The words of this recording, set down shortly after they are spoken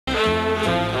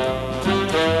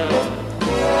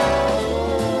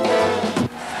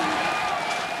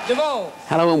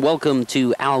Hello and welcome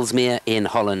to Aalsmeer in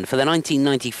Holland for the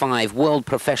 1995 World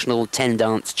Professional 10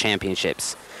 Dance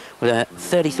Championships, with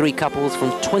 33 couples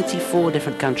from 24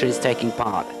 different countries taking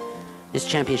part. This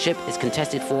championship is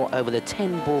contested for over the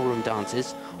 10 ballroom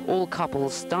dances. All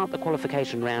couples start the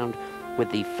qualification round with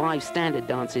the 5 standard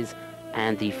dances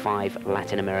and the 5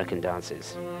 Latin American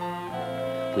dances.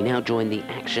 We now join the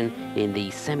action in the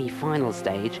semi-final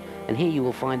stage, and here you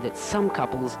will find that some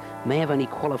couples may have only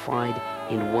qualified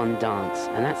in one dance,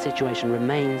 and that situation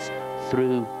remains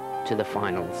through to the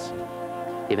finals.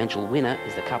 The eventual winner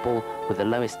is the couple with the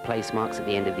lowest place marks at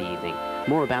the end of the evening.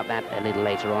 More about that a little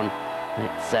later on.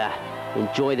 Let's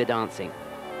enjoy the dancing.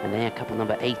 And there, couple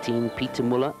number 18, Peter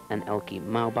Muller and Elke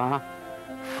Maubar,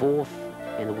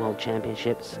 4th in the World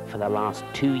Championships for the last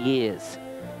 2 years.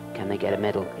 Can they get a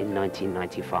medal in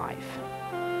 1995?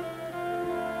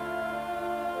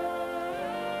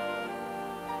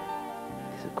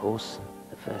 This is, of course,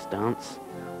 the first dance,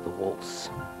 the waltz.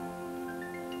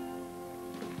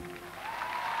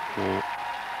 There,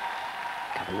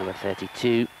 couple number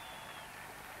 32,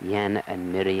 Jan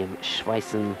and Miriam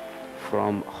Schweissen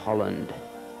from Holland.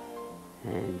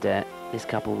 And this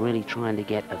couple really trying to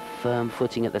get a firm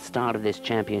footing at the start of this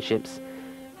championships.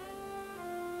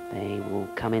 They will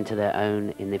come into their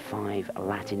own in the 5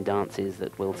 Latin dances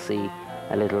that we'll see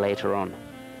a little later on.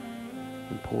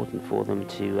 Important for them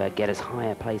to get as high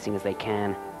a placing as they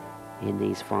can in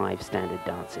these 5 standard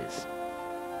dances.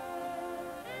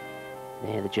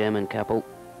 They're the German couple.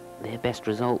 Their best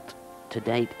result to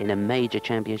date in a major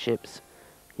championships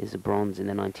is a bronze in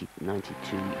the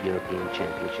 1992 European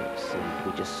Championships. And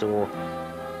we just saw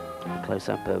a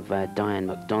close-up of Diane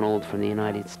MacDonald from the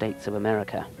United States of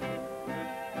America.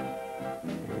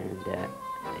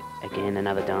 Again,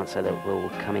 another dancer that will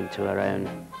come into her own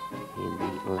in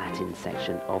the Latin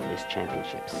section of this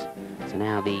championships. So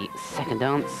now the second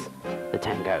dance, the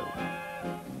tango.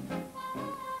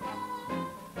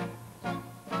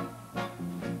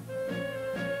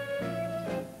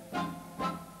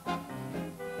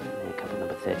 And couple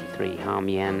number 33,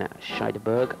 Harm-Jan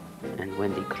Scheideberg and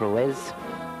Wendy Croes,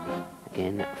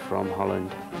 again from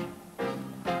Holland.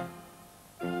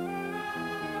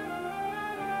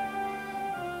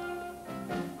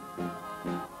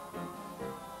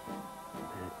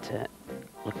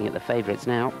 Looking at the favourites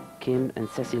now, Kim and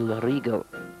Cecile Riegel.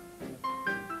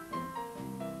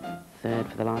 3rd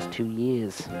for the last 2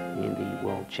 years in the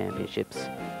World Championships.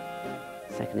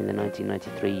 2nd in the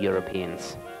 1993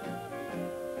 Europeans.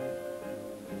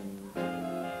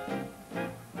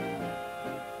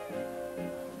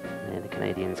 They're the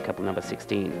Canadians, couple number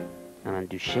 16, Alain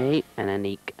Duché and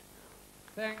Annick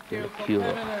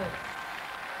Lecure.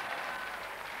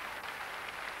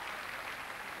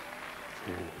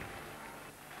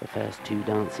 The first 2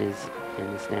 dances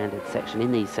in the standard section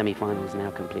in these semi-finals now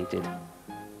completed.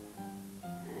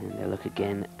 And they'll look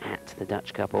again at the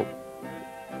Dutch couple.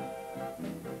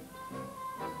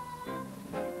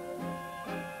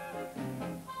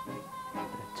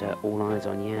 But all eyes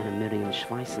on Jan and Miriam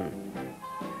Schweissen,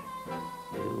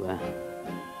 who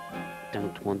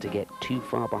don't want to get too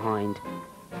far behind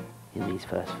in these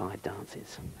first 5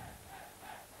 dances.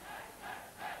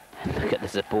 And look at the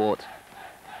support.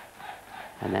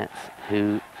 And that's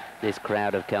who this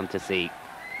crowd have come to see.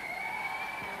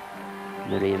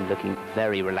 Miriam looking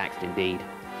very relaxed indeed.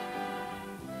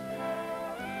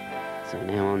 So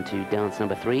now on to dance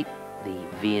number 3, the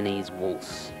Viennese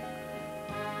waltz.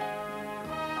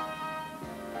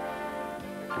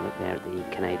 And look there at the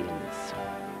Canadians,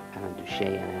 Alain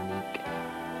Duché and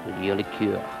Annick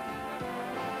Lecure.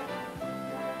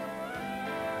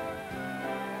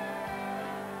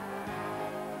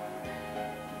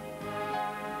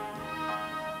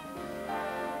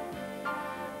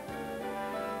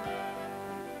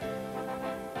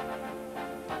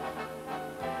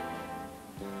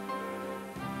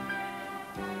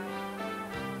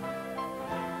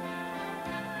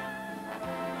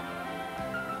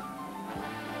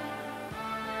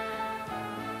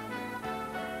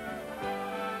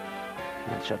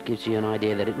 That shot gives you an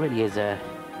idea that it really is a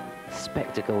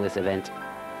spectacle, this event. A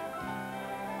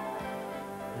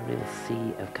real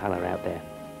sea of colour out there.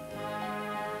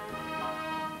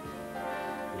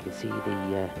 You can see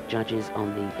the judges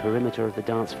on the perimeter of the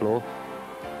dance floor.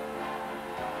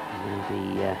 And they'll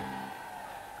be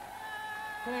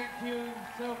Thank you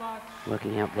so much.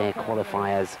 Working out their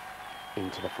qualifiers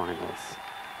into the finals.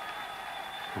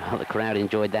 Well, the crowd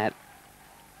enjoyed that.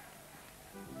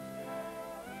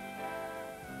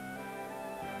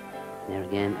 There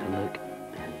again, a look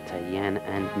at Jan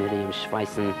and Miriam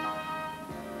Schweissen.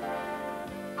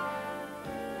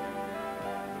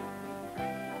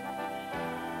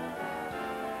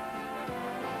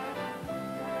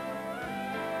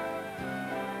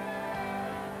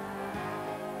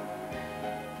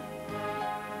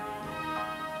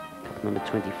 Couple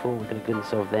number 24, we're going to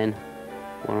goodness of then.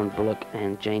 Warren Bullock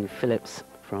and Jane Phillips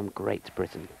from Great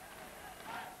Britain.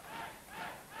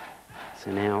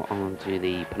 So now on to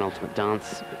the penultimate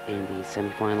dance in the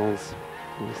semi-finals.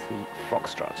 Is the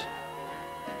Foxtrot.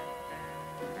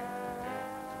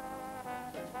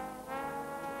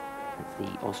 That's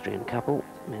the Austrian couple,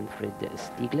 Manfred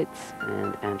Stieglitz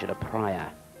and Angela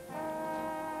Pryor.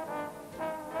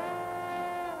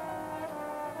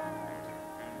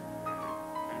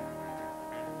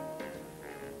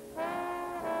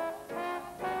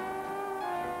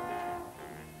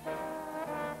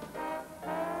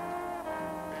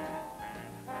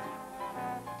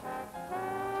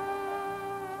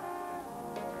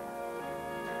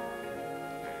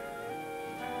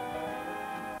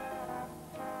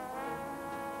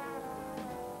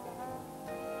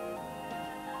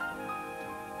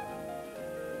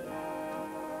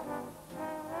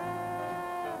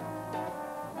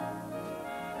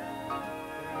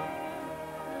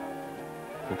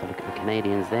 Have a look at the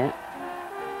Canadians there.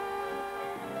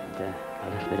 And, a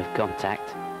little bit of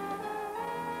contact,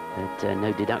 but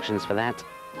no deductions for that.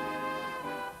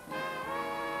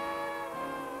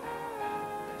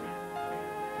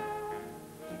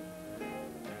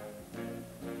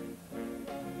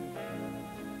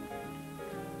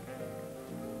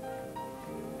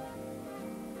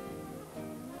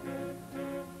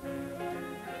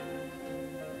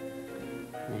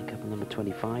 Couple number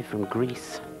 25 from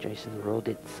Greece, Jason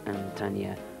Roditz and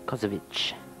Tanya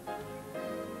Kozovic.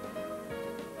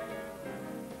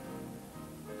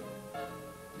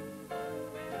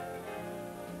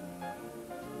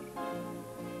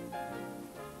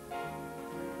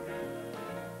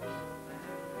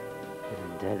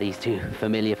 And these two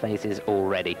familiar faces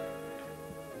already.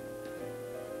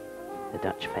 The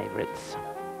Dutch favourites.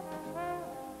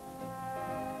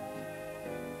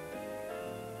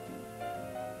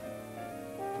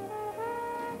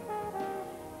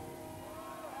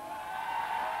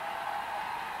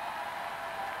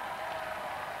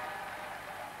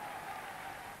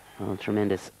 Well,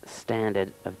 tremendous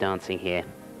standard of dancing here.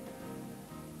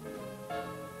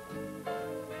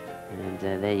 And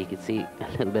there you can see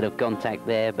a little bit of contact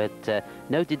there, but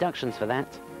no deductions for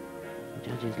that. The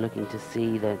judge is looking to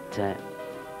see that it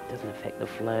doesn't affect the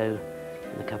flow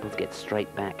and the couples get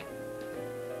straight back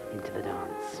into the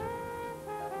dance.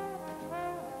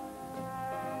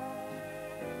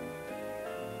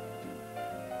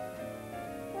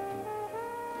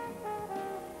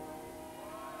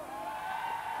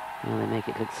 Well, they make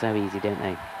it look so easy, don't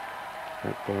they?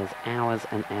 But there's hours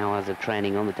and hours of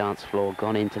training on the dance floor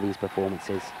gone into these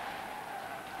performances,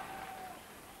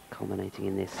 culminating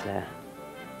in this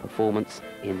performance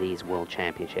in these World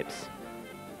Championships.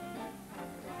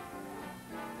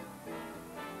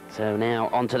 So now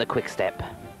on to the quick step.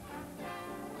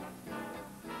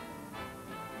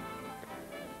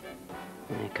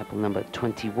 Couple number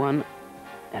 21,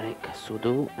 Eric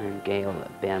Soudou and Gail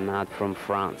Bernard from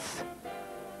France.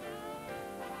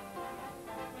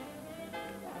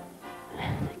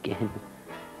 Again,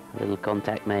 a little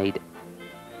contact made.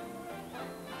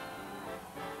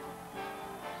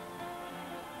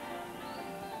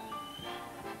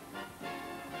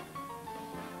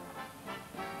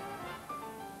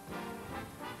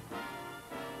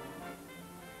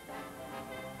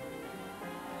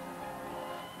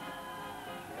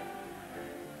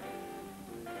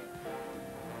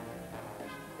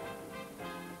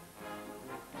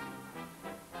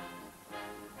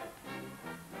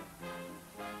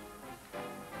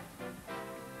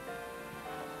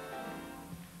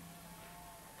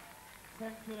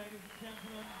 Thank you, ladies and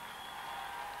gentlemen.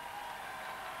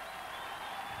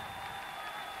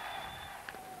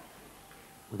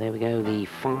 Well, there we go, the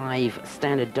 5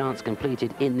 standard dance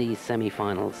completed in these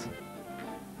semi-finals.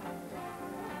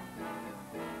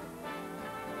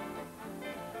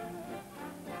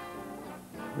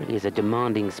 Really is a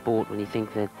demanding sport when you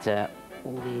think that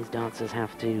all these dancers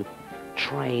have to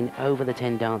train over the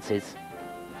 10 dances.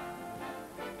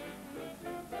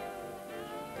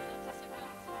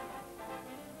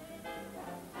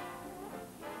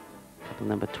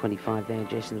 Number 25 there,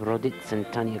 Jason Roditz and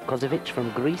Tanya Kozovic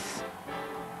from Greece.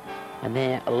 And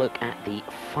there, a look at the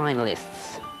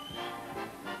finalists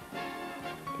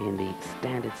in the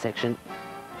standard section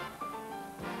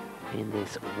in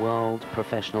this World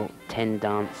Professional 10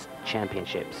 Dance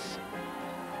Championships.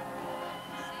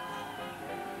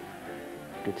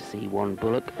 Good to see Warren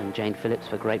Bullock and Jane Phillips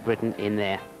for Great Britain in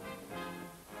there.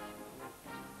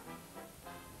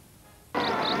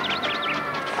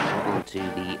 On to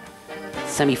the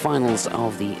semi-finals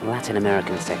of the Latin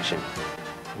American section,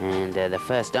 and the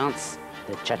first dance,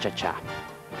 the cha-cha-cha.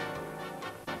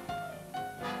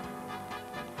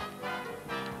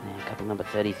 Couple number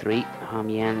 33,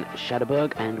 Harmian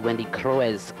Schadeberg and Wendy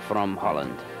Kroes from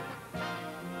Holland.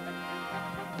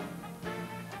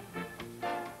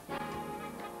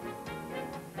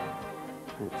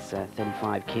 That's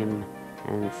 35, Kim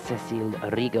and Cecile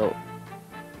Rigaud,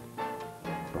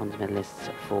 bronze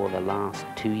medalists for the last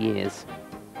 2 years.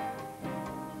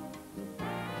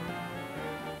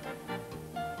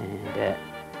 And they're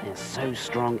so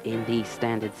strong in the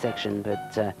standard section,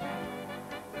 but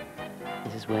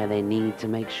this is where they need to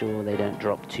make sure they don't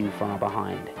drop too far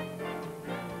behind.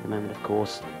 At the moment, of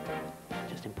course,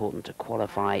 just important to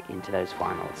qualify into those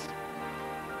finals.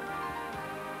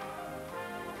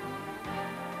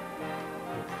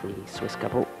 That's the Swiss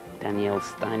couple, Danielle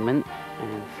Steinmann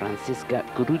and Franziska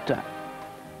Gruta.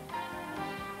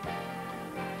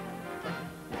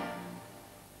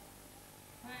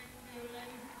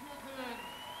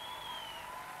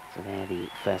 So they're the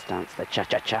first dance, the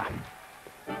cha-cha-cha.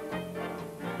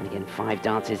 And again, 5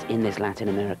 dances in this Latin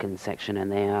American section,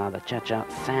 and they are the cha-cha,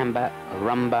 samba,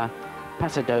 rumba,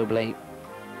 paso doble,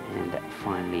 and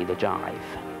finally the jive.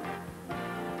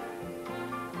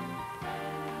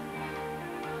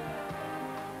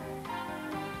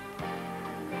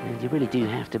 And you really do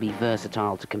have to be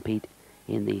versatile to compete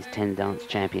in these 10 dance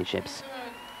championships.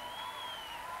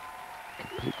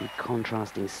 Completely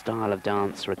contrasting style of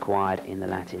dance required in the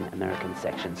Latin American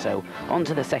section. So on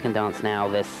to the second dance now,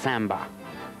 the samba.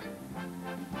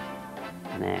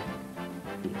 And there,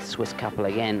 the Swiss couple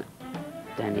again,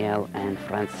 Danielle and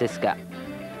Franziska.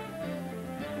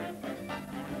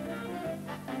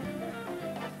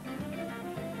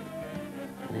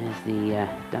 And there's the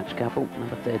Dutch couple,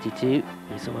 number 32.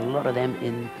 We saw a lot of them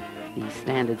in the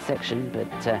standard section, but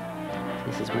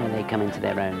this is where they come into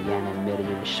their own, Jan and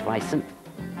Miriam Schweissen.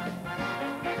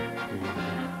 And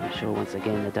I'm sure once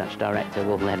again the Dutch director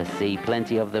will let us see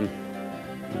plenty of them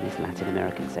in this Latin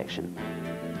American section.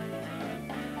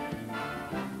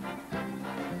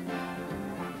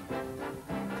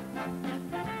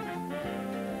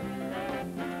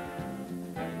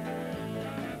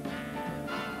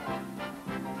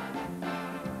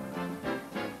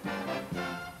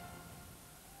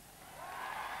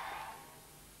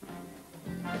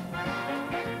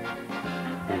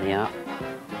 There they are,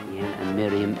 Jan and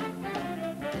Miriam,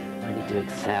 ready to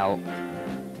excel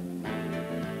in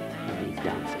these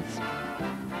dances.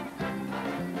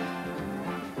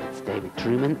 It's David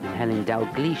Truman and Helen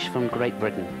Dalgleish from Great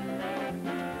Britain.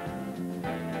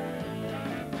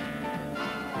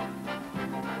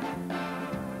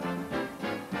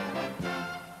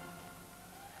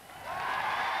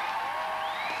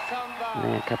 And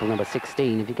there, couple number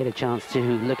 16, if you get a chance to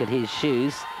look at his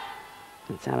shoes,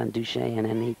 it's Alan Duché and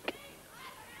Annick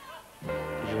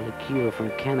Jolicoeur from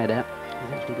Canada.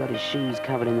 He's actually got his shoes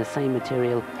covered in the same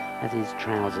material as his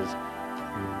trousers,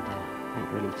 and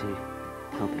that really to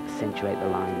help accentuate the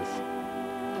lines.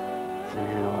 So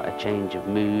now a change of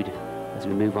mood as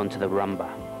we move on to the rumba.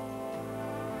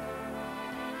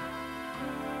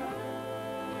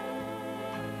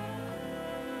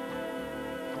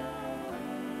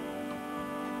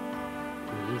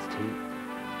 And these two,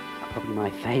 probably my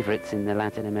favorites in the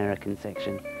Latin American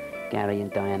section, Gary and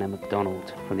Diana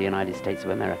McDonald from the United States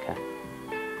of America.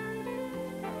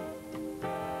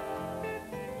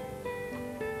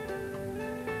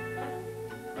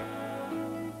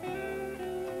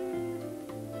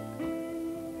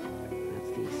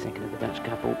 That's the second of the Dutch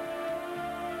couple,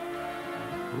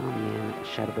 Harmian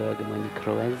Schadeberg and Wendy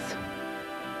Kroes,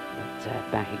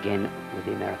 but back again with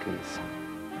the Americans.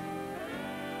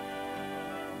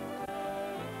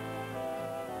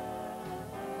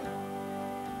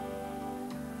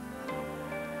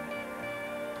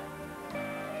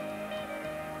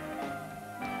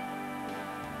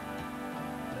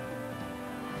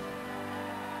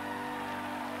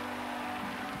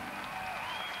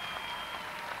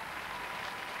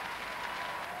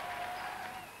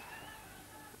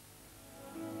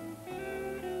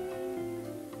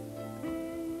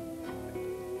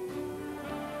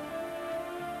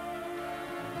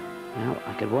 Well,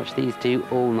 I could watch these two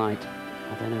all night.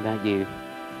 I don't know about you.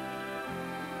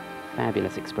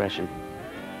 Fabulous expression.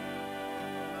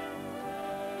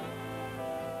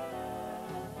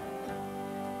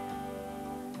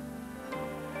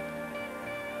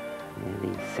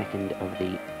 They're the second of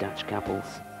the Dutch couples.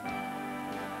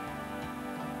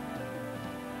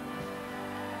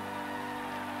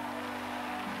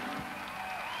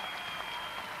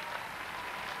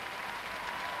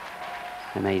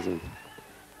 Amazing.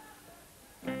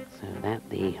 So that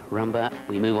the rumba,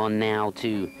 we move on now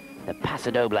to the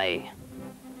paso doble.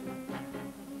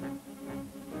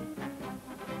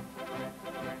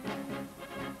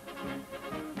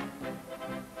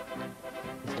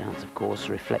 colours, of course,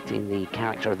 reflecting the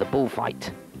character of the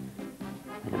bullfight.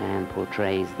 The man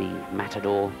portrays the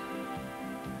matador,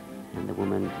 and the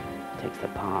woman takes the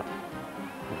part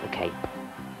of the cape.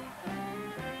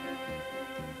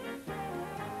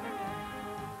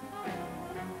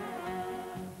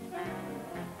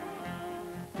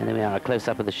 And there we are, a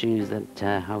close-up of the shoes that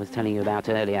I was telling you about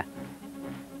earlier.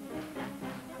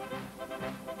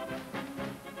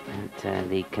 At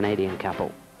the Canadian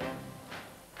couple.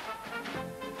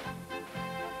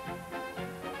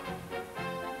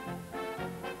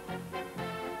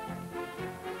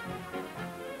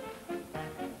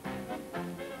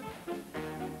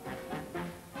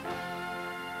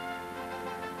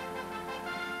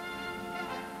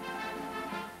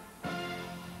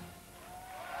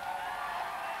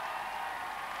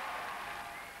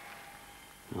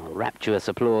 Oh, rapturous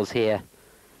applause here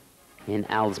in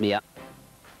Aalsmeer.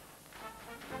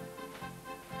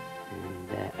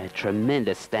 And a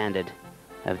tremendous standard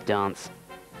of dance.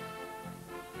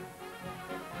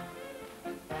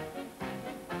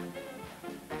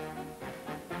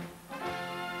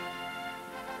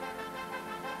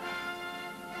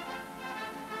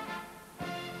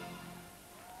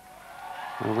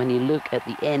 Well, when you look at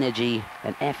the energy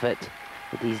and effort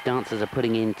that these dancers are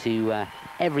putting into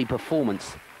every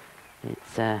performance,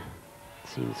 it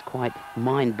seems quite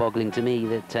mind-boggling to me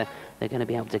that they're going to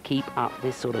be able to keep up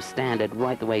this sort of standard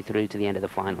right the way through to the end of the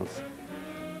finals.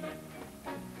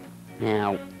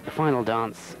 Now, the final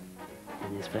dance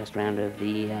in this first round of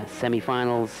the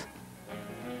semi-finals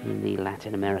in the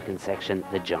Latin American section,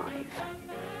 the jive.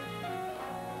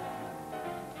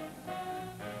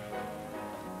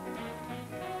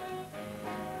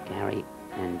 Gary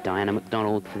and Diana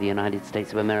McDonald for the United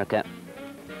States of America.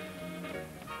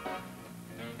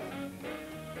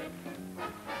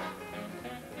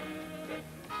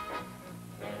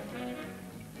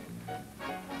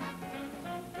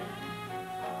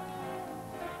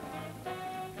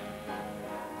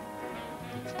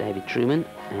 It's David Truman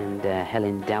and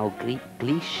Helen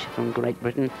Dalgleish from Great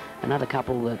Britain, another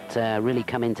couple that really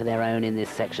come into their own in this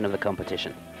section of the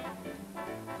competition.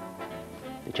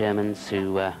 The Germans,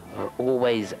 who are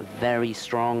always very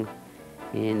strong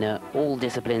in all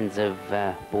disciplines of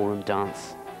ballroom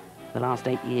dance. The last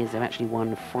 8 years they've actually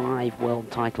won 5 world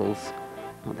titles,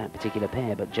 not that particular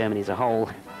pair, but Germany as a whole.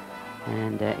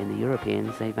 And in the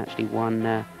Europeans they've actually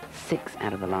won 6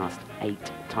 out of the last 8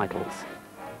 titles.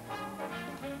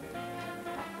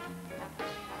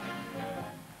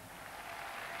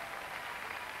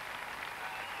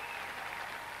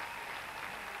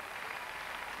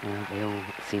 They all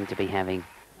seem to be having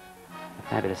a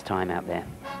fabulous time out there.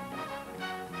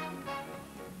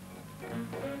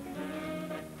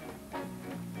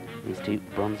 These 2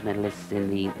 bronze medalists in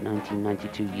the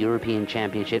 1992 European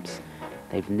Championships.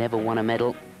 They've never won a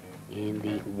medal in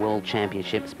the World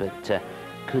Championships, but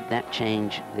could that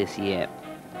change this year?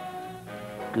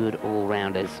 Good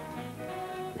all-rounders.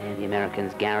 They're the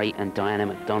Americans, Gary and Diana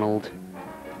McDonald.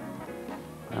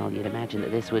 Well, you'd imagine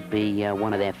that this would be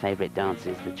one of their favourite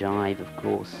dances, the jive, of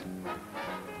course.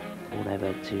 Brought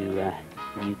over to the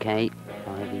UK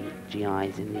by the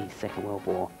GIs in the Second World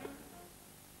War.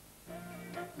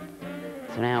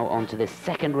 So now on to the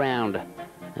second round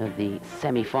of the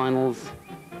semi-finals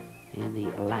in the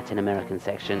Latin American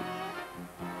section.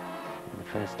 And the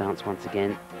first dance, once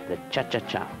again, the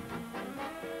cha-cha-cha.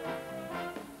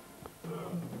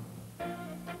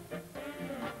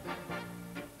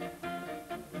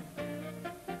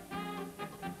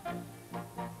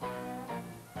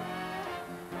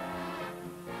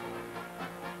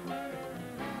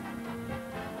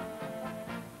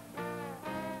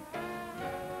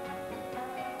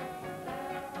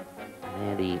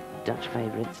 They're the Dutch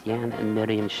favourites, Jan and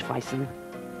Miriam Schweissen.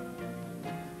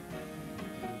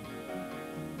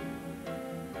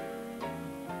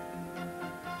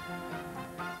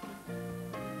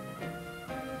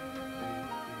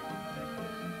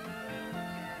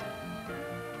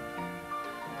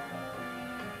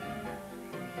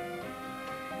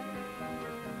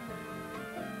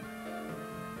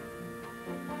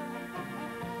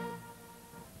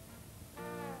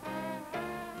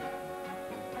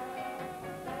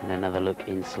 And another look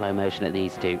in slow motion at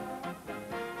these 2.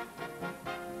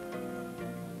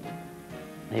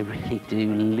 They really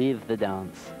do live the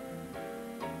dance.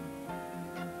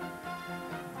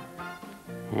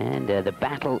 And the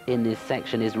battle in this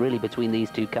section is really between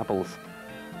these 2 couples.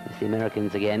 It's the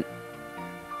Americans again.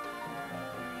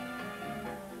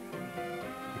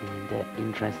 And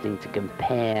interesting to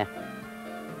compare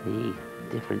the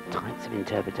different types of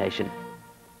interpretation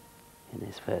in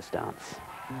this first dance.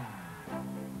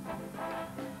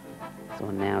 So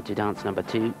now to dance number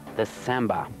 2, the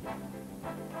samba.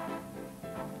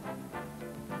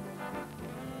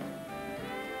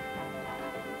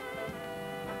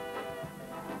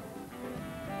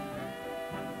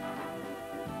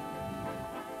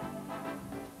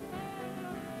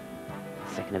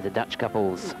 Second of the Dutch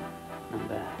couples,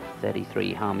 number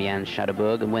 33, Harmian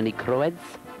Schadeberg and Wendy Kroeds.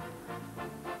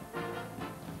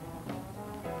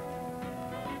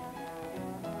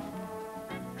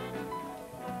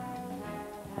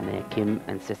 And they're Kim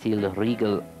and Cecile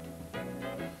Riegel,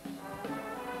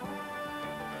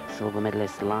 silver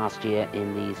medalists last year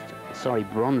in these,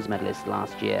 bronze medalists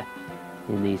last year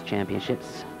in these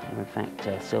championships. They were in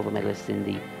fact silver medalists in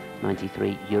the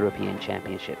 93 European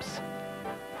Championships.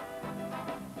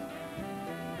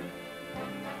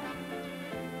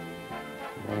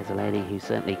 There's a lady who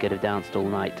certainly could have danced all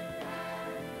night.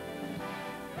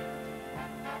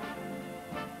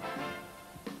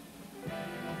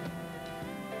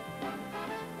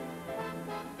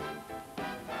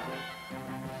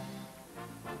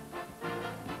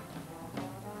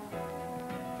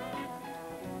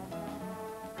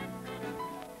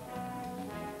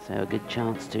 So a good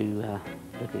chance to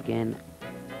look again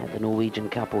at the Norwegian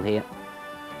couple here,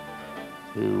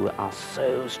 who are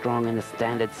so strong in the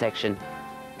standard section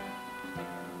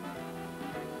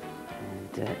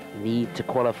and need to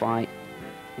qualify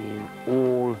in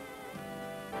all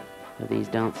of these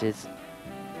dances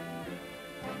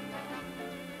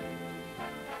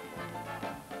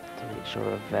to make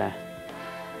sure of a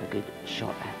good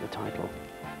shot at the title.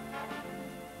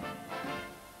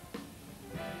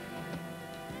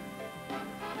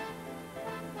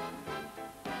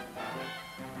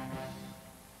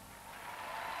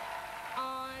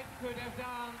 Could have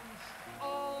danced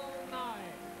all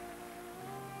night.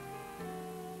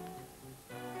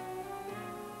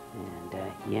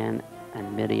 And Jan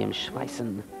and Miriam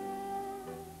Schweissen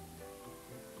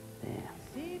there.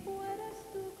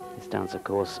 This dance, of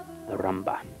course, the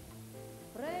rumba.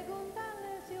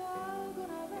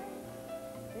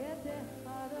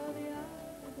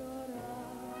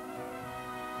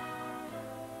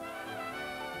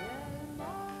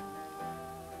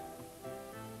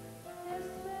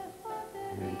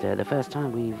 And the first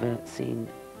time we've seen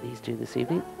these two this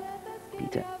evening,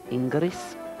 Peter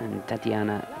Ingris and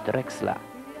Tatiana Drexler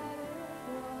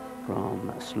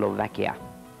from Slovakia.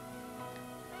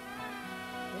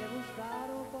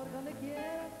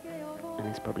 And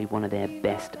it's probably one of their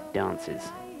best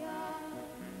dances.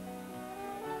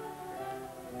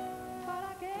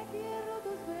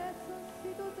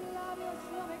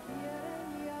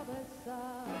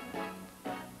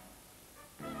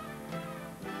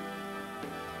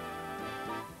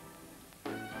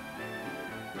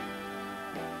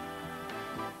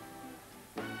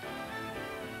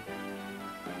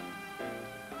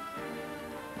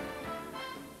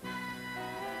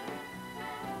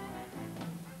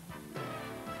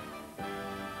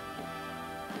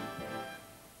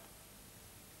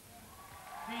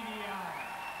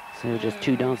 So just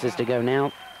two dances to go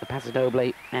now, the Paso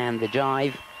Doble and the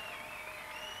Jive.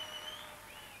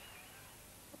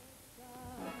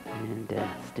 And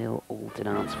still all to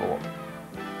dance for.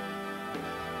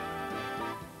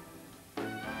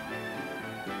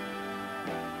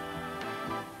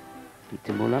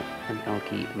 Peter Muller and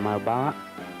Elke Malbauer.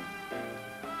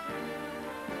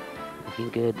 Looking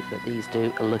good, but these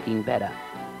two are looking better.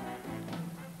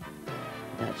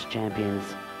 Dutch champions.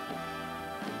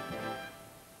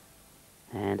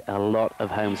 And a lot of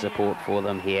home support for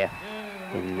them here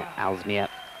in Aalsmeer.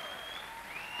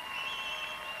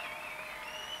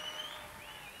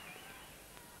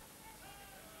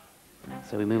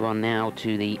 So we move on now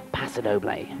to the Paso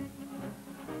Doble.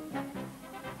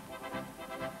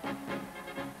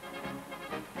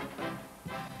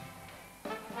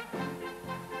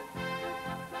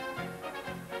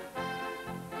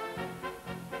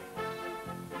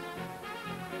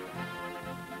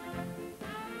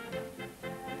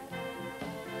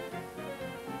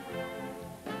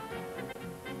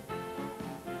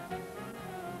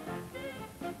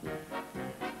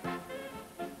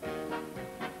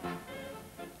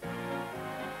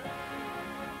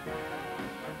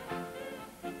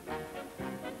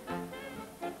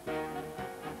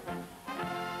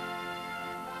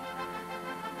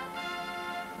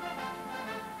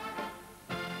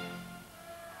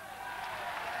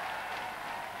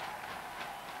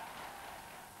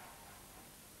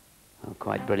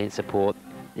 Quite brilliant support.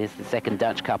 Here's the second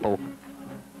Dutch couple.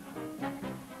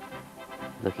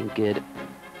 Looking good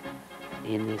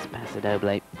in this Paso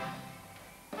Doble.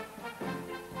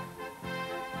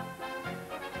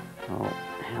 Oh,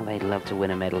 how they'd love to win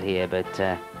a medal here,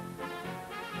 but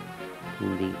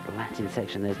in the Latin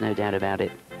section, there's no doubt about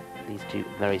it. These two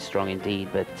very strong indeed,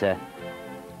 but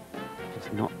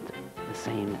just not the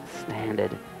same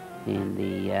standard in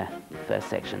the first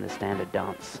section, the standard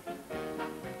dance.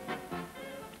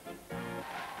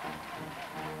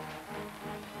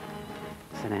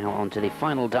 So now on to the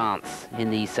final dance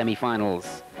in the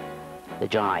semi-finals, the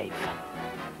jive.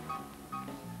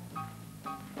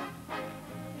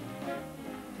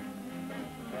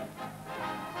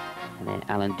 And then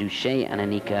Alain Duché and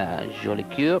Annika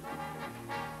Jolicoeur.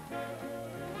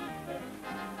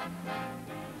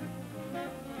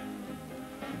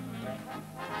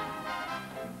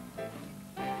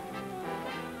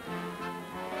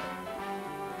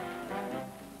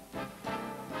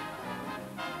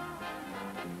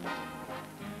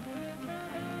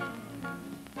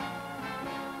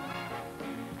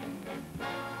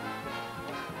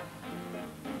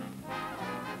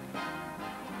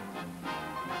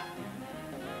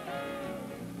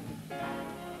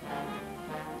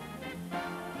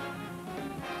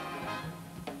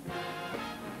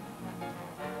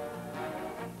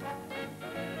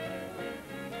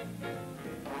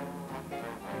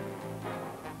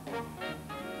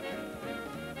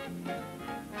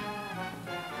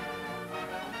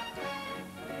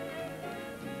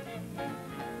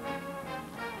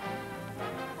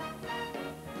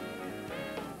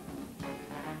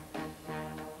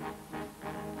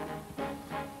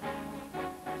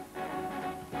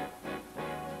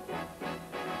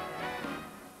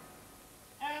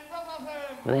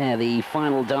 There, the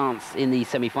final dance in the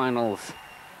semi-finals.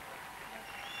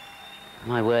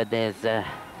 My word, there's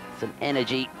some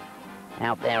energy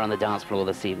out there on the dance floor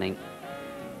this evening.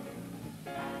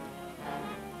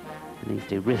 And these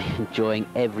two really enjoying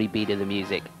every beat of the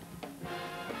music.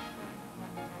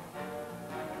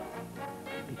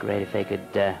 It'd be great if they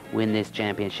could win this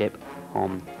championship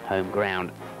on home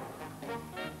ground.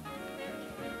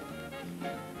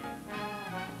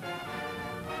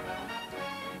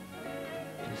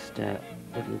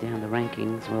 Looking down the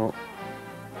rankings, well,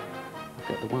 I've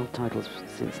got the world titles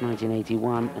since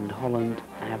 1981, and Holland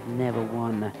have never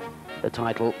won the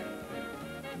title.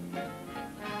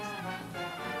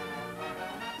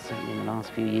 Certainly in the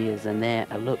last few years, and there,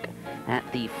 a look at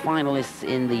the finalists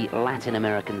in the Latin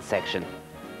American section.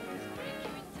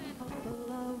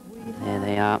 There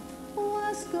they are.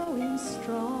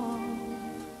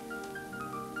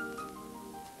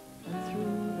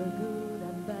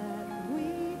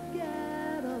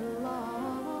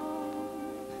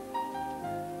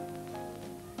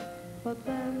 But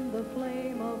then the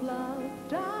flame of love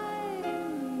died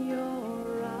in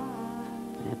your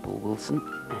eyes. Paul Wilson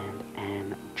and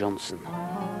Anne Johnson.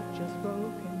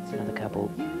 Another couple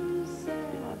who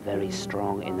are very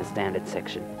strong in the standard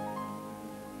section.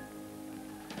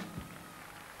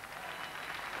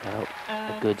 Well,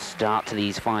 a good start to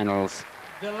these finals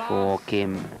for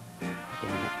Kim.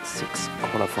 Again, 6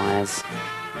 qualifiers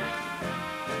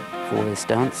for this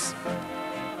dance.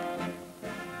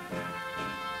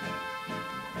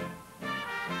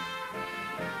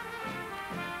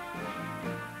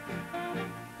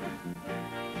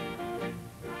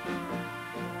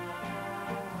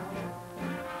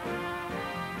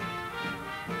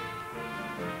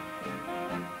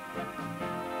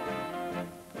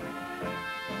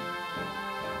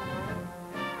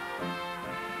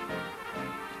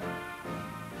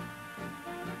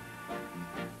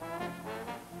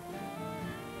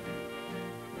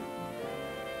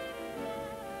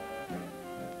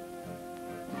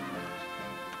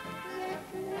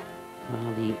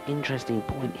 Well, the interesting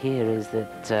point here is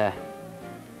that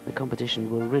the competition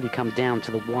will really come down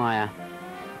to the wire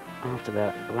after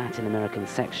the Latin American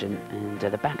section, and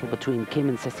the battle between Kim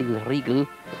and Cécile Riegel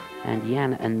and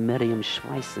Jan and Miriam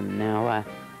Schweissen. Now,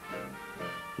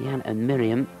 Jan and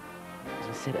Miriam, as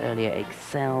I said earlier,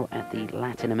 excel at the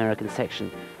Latin American section,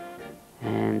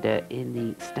 and in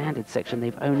the standard section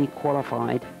they've only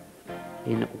qualified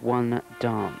in one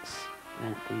dance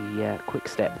at the quick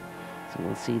step. So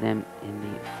we'll see them in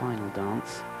the final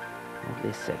dance of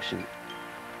this section.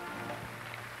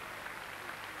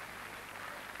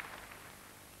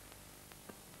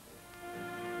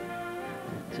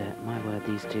 But, my word,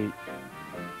 these two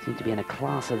seem to be in a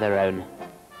class of their own.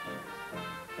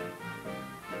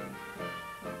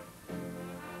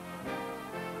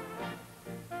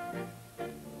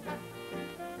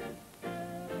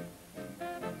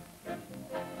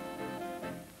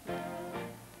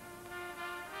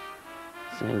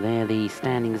 So there the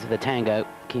standings of the tango.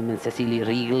 Kim and Cécile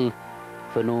Riegel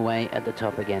for Norway at the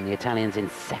top again. The Italians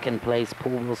in second place,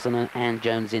 Paul Wilson and Anne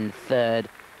Jones in third.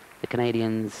 The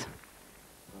Canadians,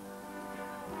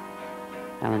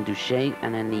 Alain Duché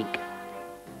and Annick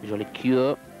Jolie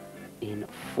Cure in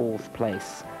 4th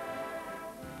place.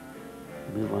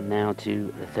 Move on now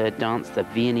to the 3rd dance, the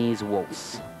Viennese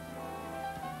Waltz.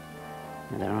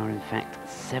 Now, there are in fact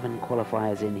 7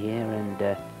 qualifiers in here,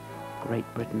 and Great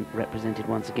Britain represented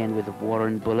once again with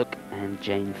Warren Bullock and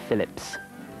Jane Phillips.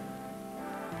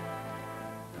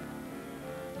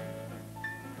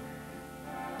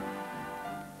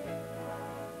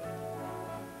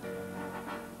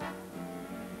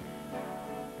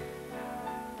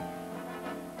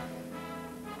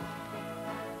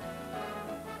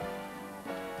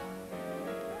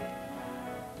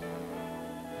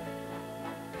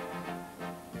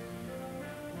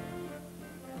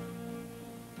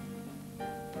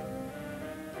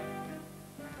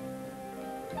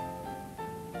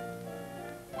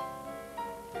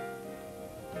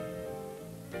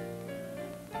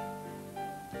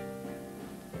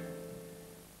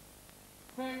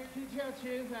 Thank you,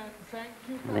 judges, and thank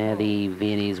you. And there, the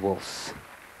Viennese Waltz.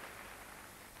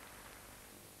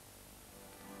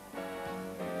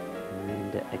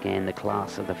 And again, the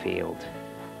class of the field.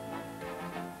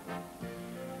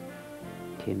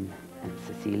 Kim and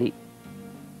Cecily.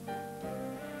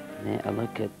 And there, a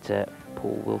look at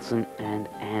Paul Wilson and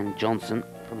Anne Johnson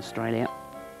from Australia.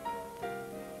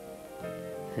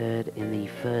 3rd in the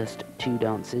first 2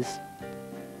 dances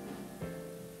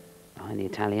behind the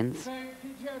Italians.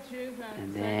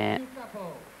 And there,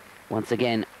 once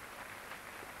again,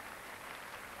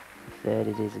 3rd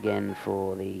it is again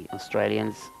for the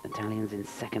Australians. Italians in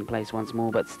 2nd place once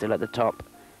more, but still at the top,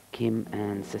 Kim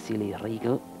and Cecilie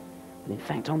Riegel. But in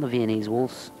fact, on the Viennese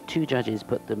Waltz, 2 judges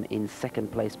put them in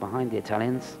 2nd place behind the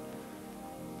Italians.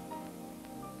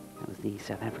 That was the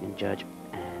South African judge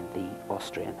and the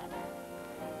Austrian.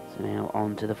 So now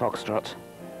on to the Foxtrot.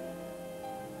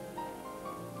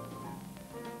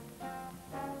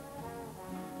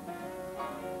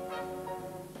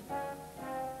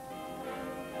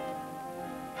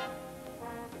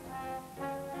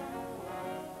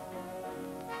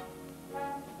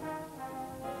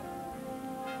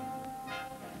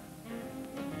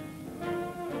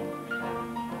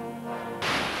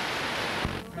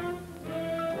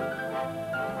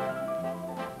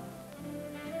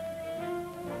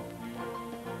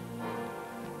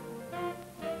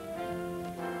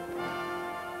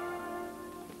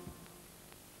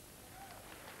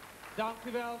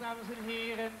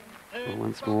 Well,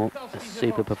 once more, a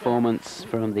super performance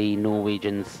from the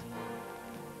Norwegians.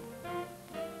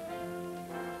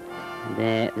 And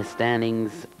there, the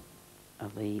standings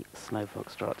of the slow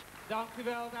foxtrot.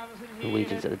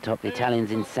 Norwegians at the top, the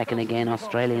Italians in 2nd again,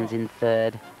 Australians in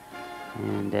 3rd,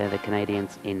 and the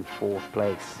Canadians in 4th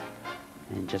place.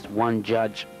 And just 1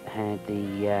 judge had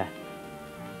the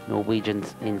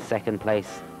Norwegians in 2nd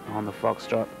place on the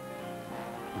foxtrot.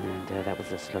 And that was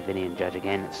the Slovenian judge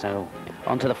again. So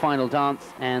on to the final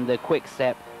dance and the quick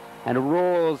step, and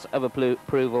roars of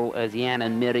approval as Jan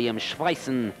and Miriam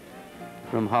Schweissen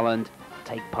from Holland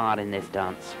take part in this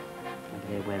dance. And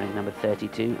they're wearing number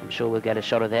 32. I'm sure we'll get a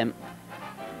shot of them.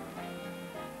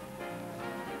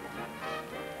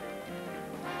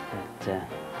 But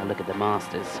a look at the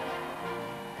masters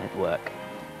at work.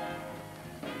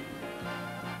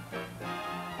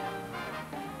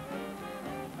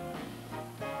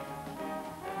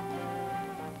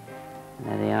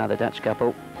 There they are, the Dutch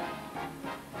couple.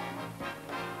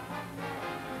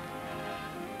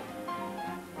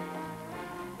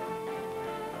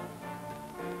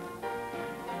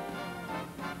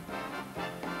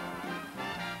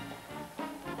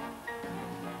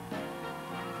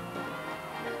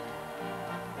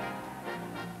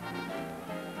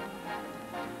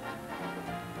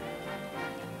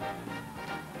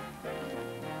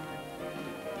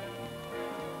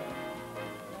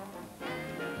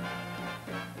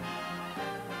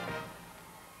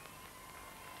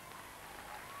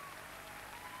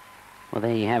 Well,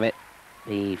 there you have it,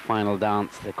 the final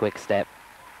dance, the quick step.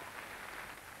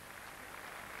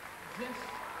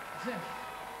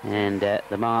 And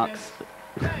the marks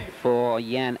for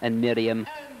Jan and Miriam.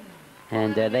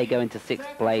 And they go into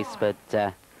 6th place, but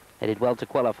they did well to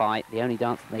qualify. The only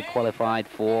dance that they qualified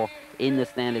for in the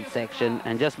standard section.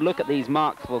 And just look at these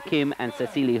marks for Kim and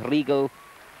Cecilie Riegel.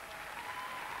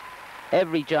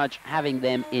 Every judge having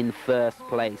them in 1st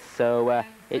place. So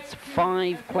it's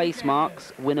 5 place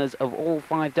marks, winners of all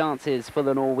 5 dances for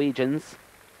the Norwegians.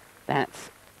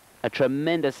 That's a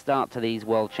tremendous start to these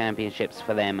World Championships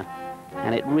for them.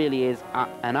 And it really is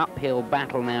an uphill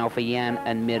battle now for Jan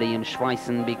and Miriam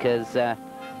Schweissen, because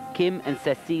Kim and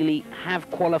Cecilie have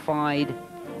qualified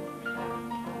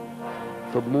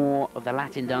for more of the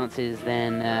Latin dances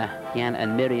than Jan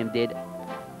and Miriam did.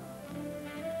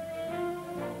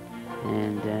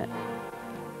 and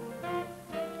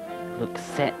look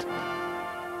set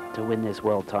to win this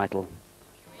world title.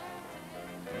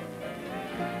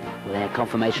 Their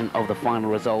confirmation of the final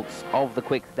results of the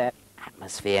quick step.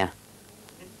 Atmosphere,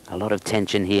 a lot of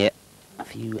tension here, a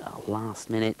few last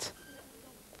minute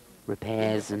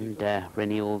repairs and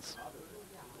renewals,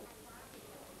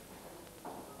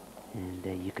 and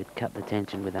you could cut the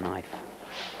tension with a knife.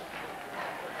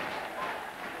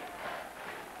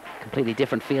 Completely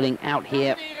different feeling out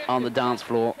here on the dance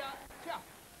floor.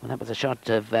 Well, that was a shot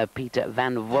of Peter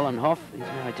van Vollenhof, who's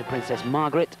married to Princess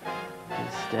Margaret,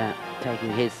 just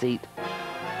taking his seat.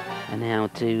 And now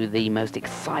to the most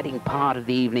exciting part of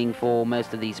the evening for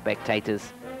most of these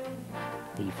spectators,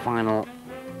 the final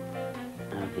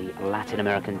of the Latin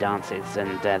American dances,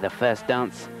 and the first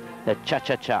dance, the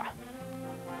cha-cha-cha.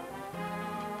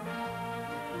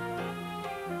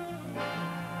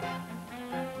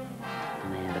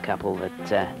 And they are the couple that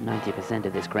 90%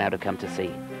 of this crowd have come to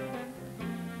see.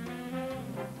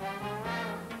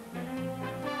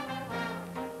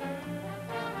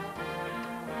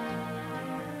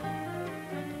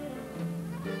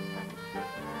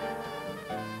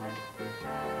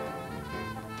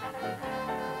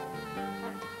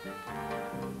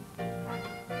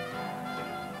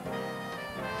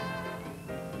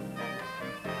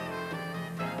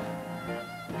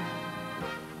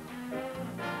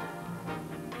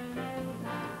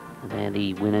 They're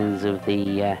the winners of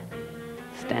the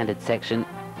standard section.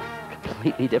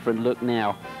 Completely different look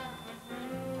now.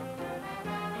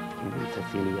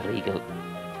 Cecilia Riegel.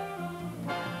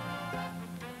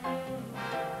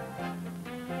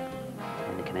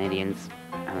 And the Canadians,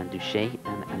 Alain Duché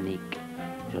and Annick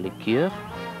Jolicoeur.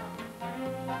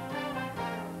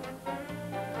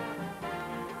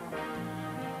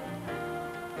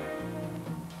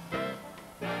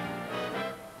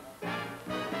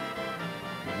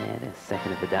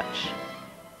 Second of the Dutch.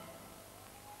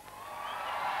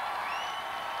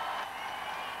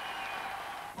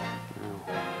 Oh,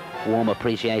 warm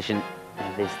appreciation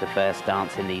of this, the first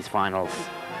dance in these finals.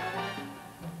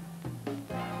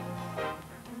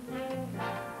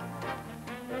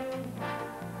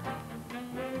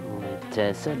 Well,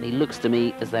 it certainly looks to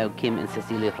me as though Kim and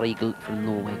Cecilia Riegel from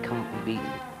Norway can't be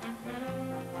beaten.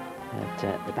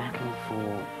 But the battle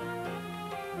for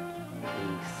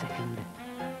the second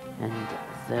and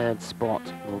third spot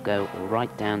will go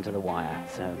right down to the wire.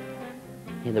 So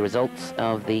here are the results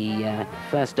of the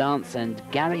first dance, and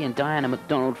Gary and Diana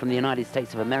McDonald from the United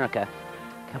States of America,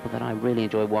 a couple that I really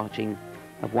enjoy watching,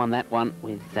 have won that one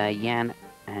with Jan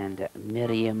and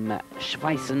Miriam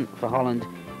Schweissen for Holland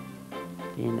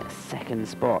in second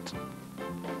spot.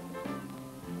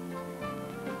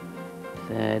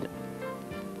 Third,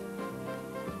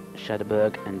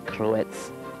 Schadeberg and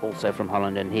Kloetz, also from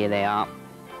Holland, and here they are,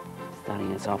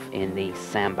 starting us off in the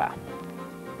samba.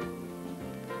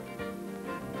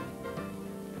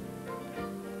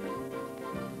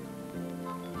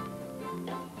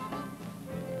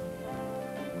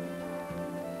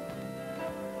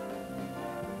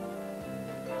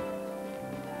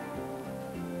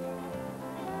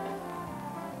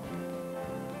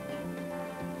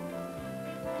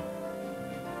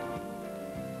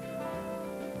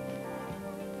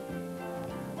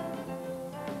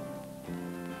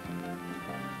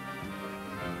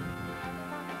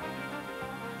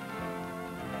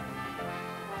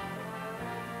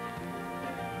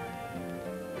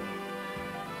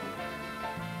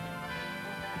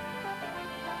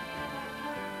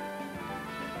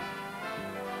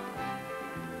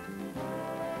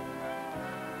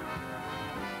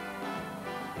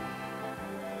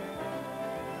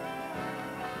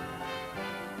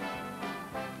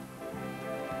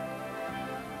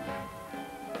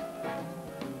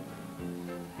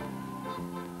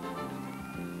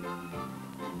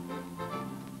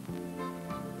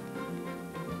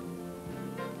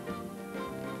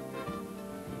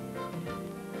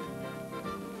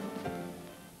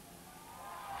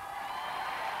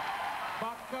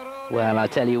 Well, I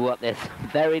tell you what, there's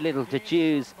very little to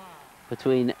choose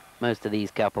between most of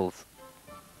these couples.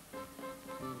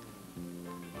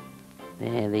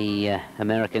 They're the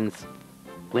Americans,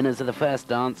 winners of the first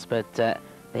dance, but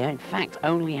they in fact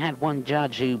only had one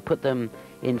judge who put them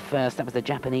in first. That was the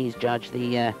Japanese judge.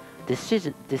 The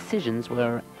decisions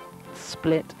were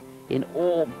split in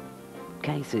all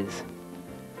cases.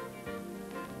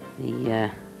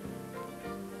 The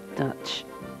Dutch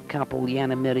couple,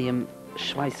 Jan and Miriam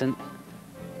Schweissen,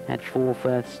 had 4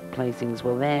 first placings.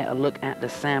 Well, there, a look at the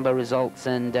samba results,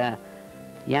 and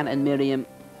Jan and Miriam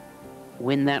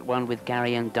win that one with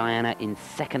Gary and Diana in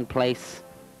second place.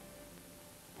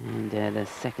 And the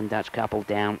second Dutch couple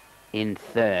down in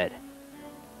third.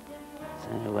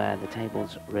 So the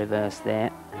table's reversed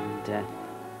there, and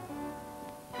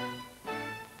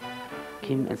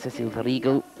Kim and Cecil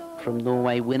Riegel from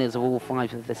Norway, winners of all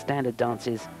 5 of the standard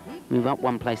dances, move up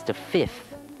 1 place to 5th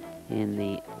in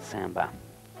the samba.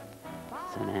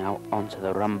 So now on to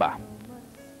the rumba.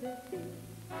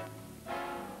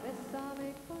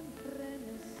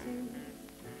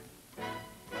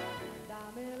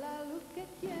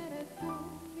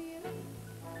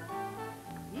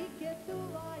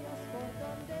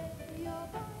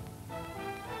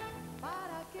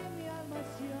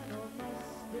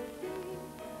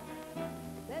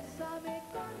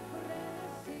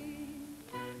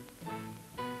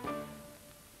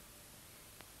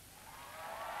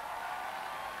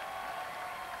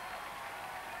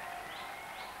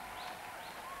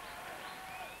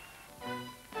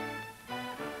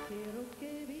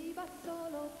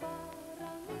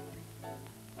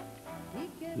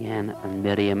 Jan and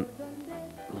Miriam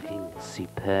looking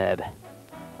superb.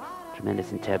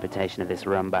 Tremendous interpretation of this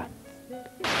rumba.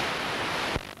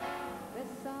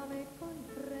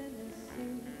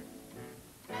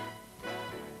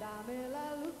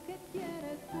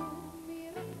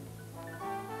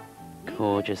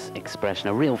 Gorgeous expression,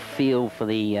 a real feel for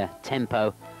the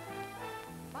tempo.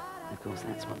 Of course,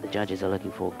 that's what the judges are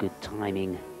looking for, good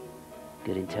timing,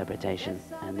 good interpretation.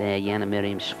 And there, Jan and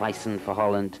Miriam Schweissen for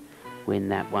Holland win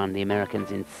that one. The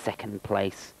Americans in 2nd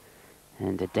place.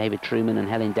 And David Truman and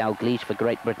Helen Dalgleish for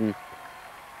Great Britain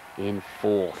in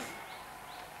 4th.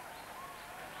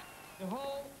 The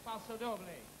whole paso doble.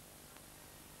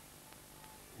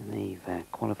 And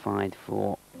they've qualified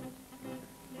for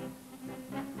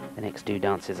the next 2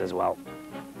 dances as well.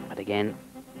 But again,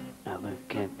 a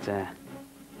look at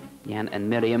Jan and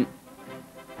Miriam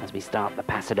as we start the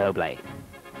paso doble.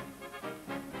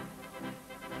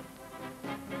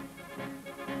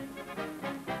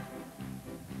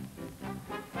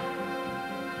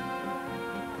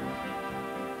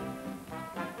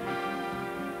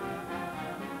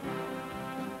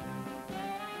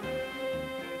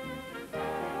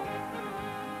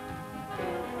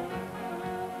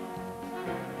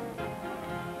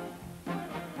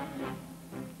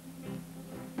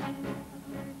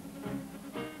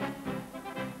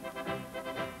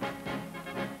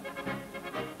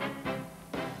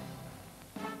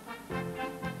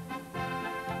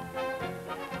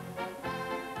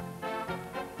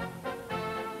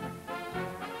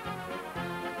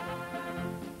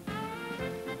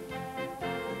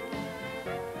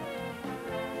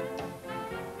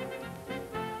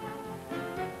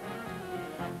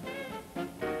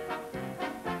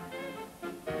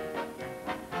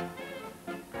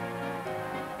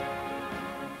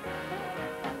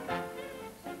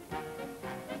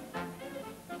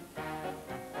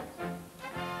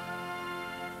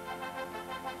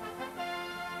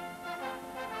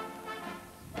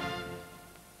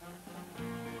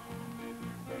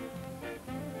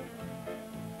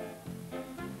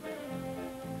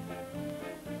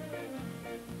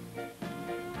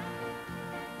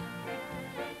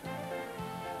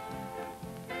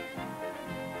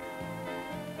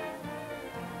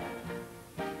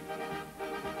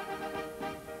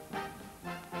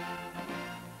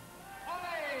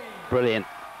 Brilliant.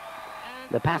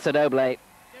 The paso doble.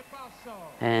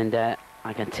 And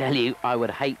I can tell you, I would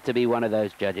hate to be one of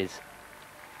those judges.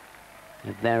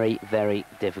 A very, very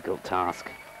difficult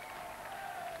task.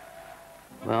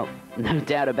 Well, no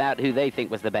doubt about who they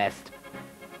think was the best.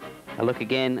 A look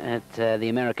again at the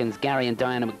Americans, Gary and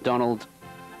Diana McDonald,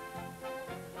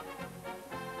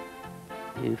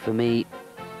 who for me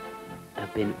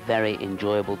have been very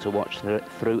enjoyable to watch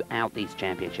throughout these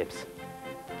championships.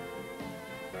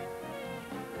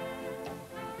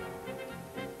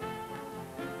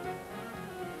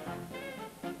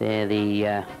 They're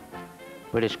the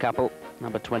British couple,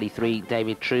 number 23,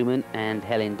 David Truman and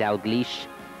Helen Dalgleish.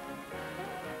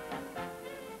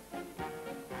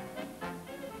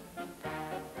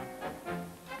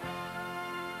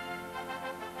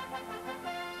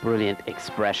 Brilliant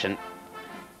expression.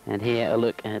 And here a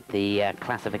look at the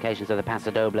classifications of the paso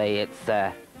doble. It's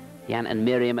Jan and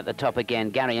Miriam at the top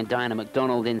again, Gary and Diana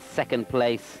McDonald in 2nd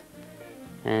place.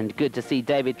 And good to see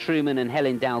David Truman and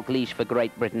Helen Dalgleish for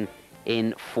Great Britain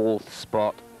in 4th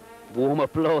spot. Warm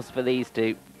applause for these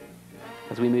two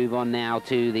as we move on now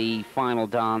to the final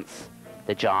dance,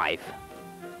 the jive.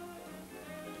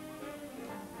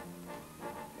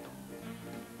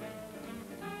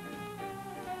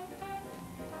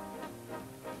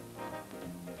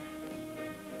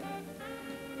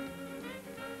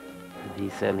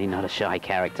 He's certainly not a shy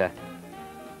character.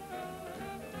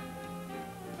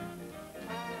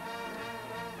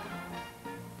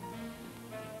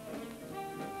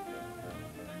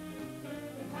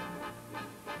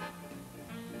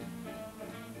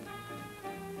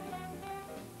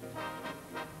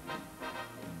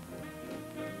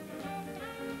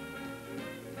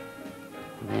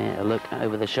 There, a look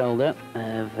over the shoulder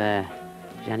of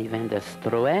Gianni van der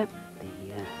Strohe,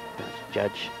 the Dutch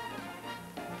judge.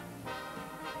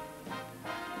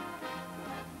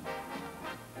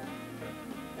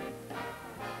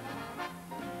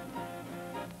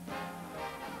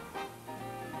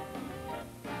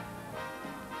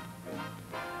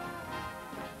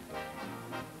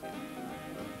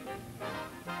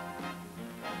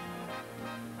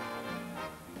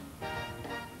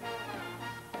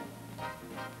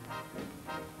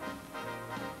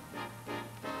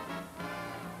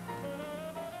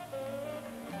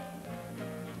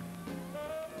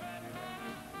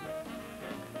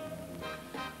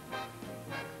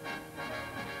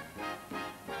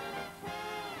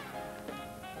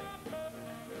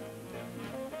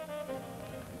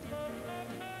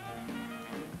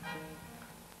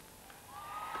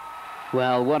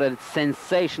 Well, what a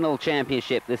sensational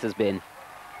championship this has been.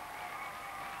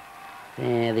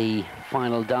 There, the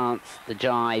final dance, the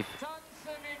jive,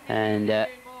 and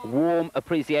warm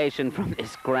appreciation from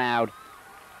this crowd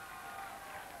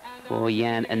for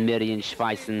Jan and Mirjam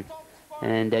Schweissen.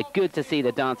 And good to see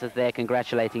the dancers there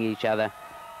congratulating each other.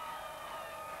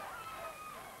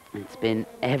 It's been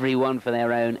everyone for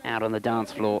their own out on the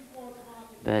dance floor,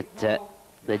 but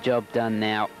the job done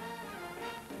now.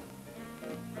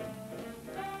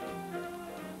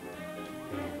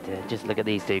 And just look at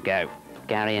these two go,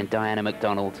 Gary and Diana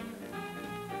MacDonald.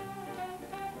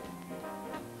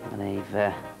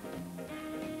 They've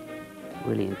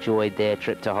really enjoyed their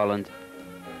trip to Holland.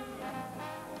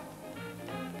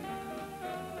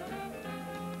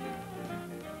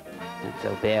 That's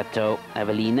Alberto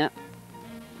Avellina,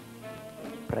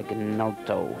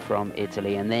 Pregnalto from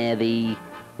Italy, and there the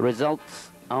results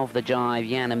of the jive.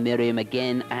 Jan and Mirjam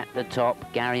again at the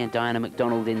top, Gary and Diana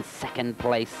MacDonald in second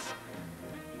place,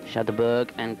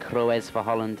 Schadeberg and Kroes for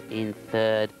Holland in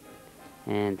third,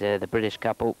 and the British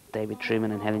couple, David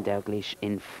Truman and Helen Dalglish,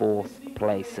 in fourth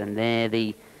place. And there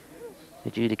the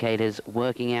adjudicators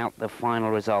working out the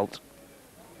final result.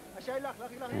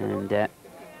 And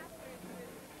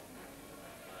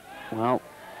well,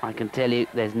 I can tell you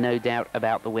there's no doubt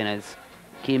about the winners.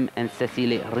 Kim and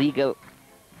Cecilie Riegel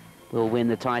will win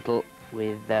the title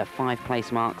with 5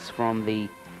 place marks from the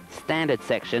standard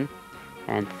section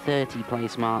and 30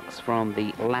 place marks from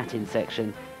the Latin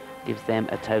section, gives them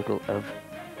a total of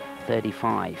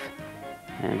 35.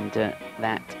 And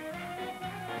that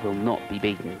will not be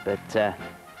beaten, but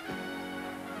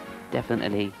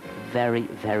definitely very,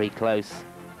 very close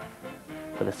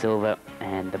for the silver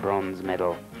and the bronze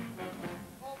medal.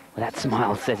 Well, that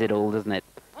smile says it all, doesn't it?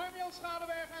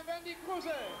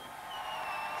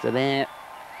 So there,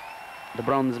 the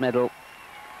bronze medal.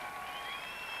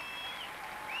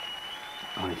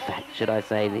 Or in fact, should I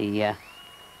say the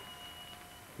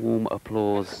warm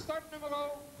applause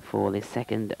for the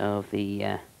second of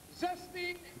the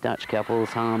Dutch couples,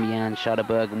 Harm Jan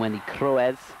Schadeberg and Wendy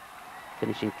Kroes,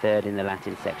 finishing third in the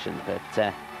Latin section.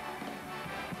 But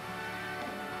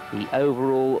the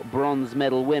overall bronze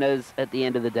medal winners at the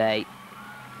end of the day,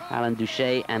 Alain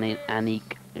Duché and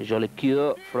Annick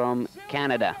Jolicoeur from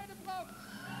Canada.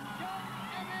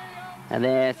 And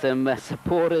there are some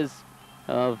supporters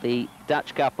of the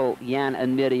Dutch couple, Jan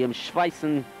and Mirjam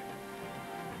Schweissen,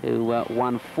 who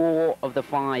won 4 of the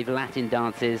 5 Latin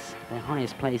dances. Their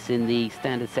highest place in the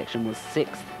standard section was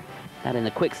 6th, that in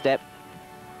the quick step.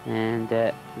 And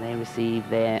they received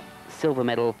their silver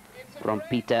medal from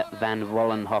Peter van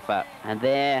Vollenhofer. And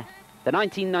there, the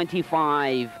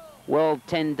 1995 World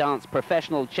 10 Dance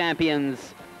Professional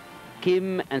Champions,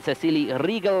 Kim and Cecilie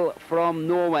Riegel from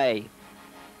Norway.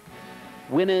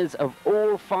 Winners of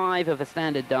all 5 of the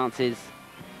standard dances.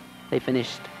 They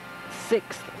finished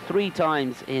 6th 3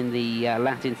 times in the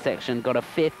Latin section, got a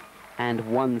 5th and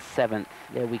 1 7th.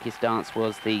 Their weakest dance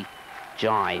was the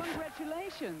jive.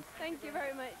 Congratulations. Thank you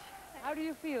very much. How do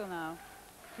you feel now?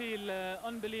 Feel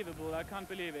unbelievable. I can't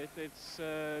believe it. It's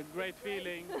a great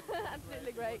feeling.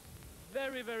 Absolutely great.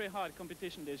 Very, very hard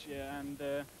competition this year, and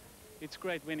it's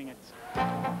great winning it.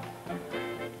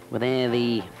 Well, there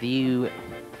the view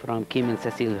from Kim and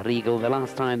Cecilie Riegel. The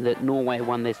last time that Norway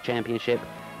won this championship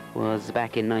was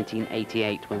back in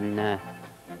 1988 when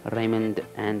Raymond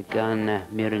and Gunn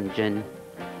Myringen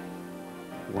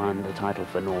won the title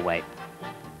for Norway.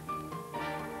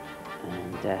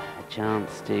 And a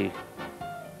chance to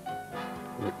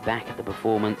look back at the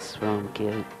performance from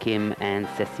Kim and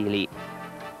Cecilie.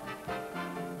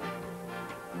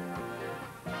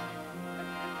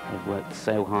 They've worked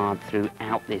so hard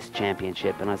throughout this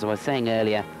championship, and as I was saying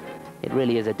earlier, it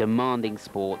really is a demanding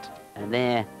sport. And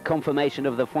their confirmation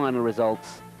of the final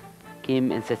results,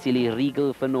 Kim and Cecilie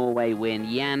Riegel for Norway win.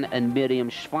 Jan and Miriam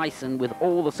Schweissen, with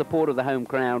all the support of the home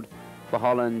crowd for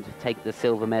Holland, take the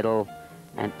silver medal.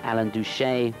 And Alan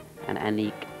Duché and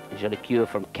Annick Jolicoeur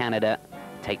from Canada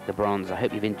take the bronze. I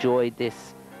hope you've enjoyed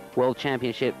this World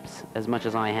Championships as much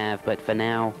as I have. But for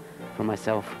now, from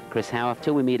myself, Chris Howarth,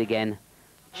 till we meet again,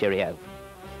 cheerio.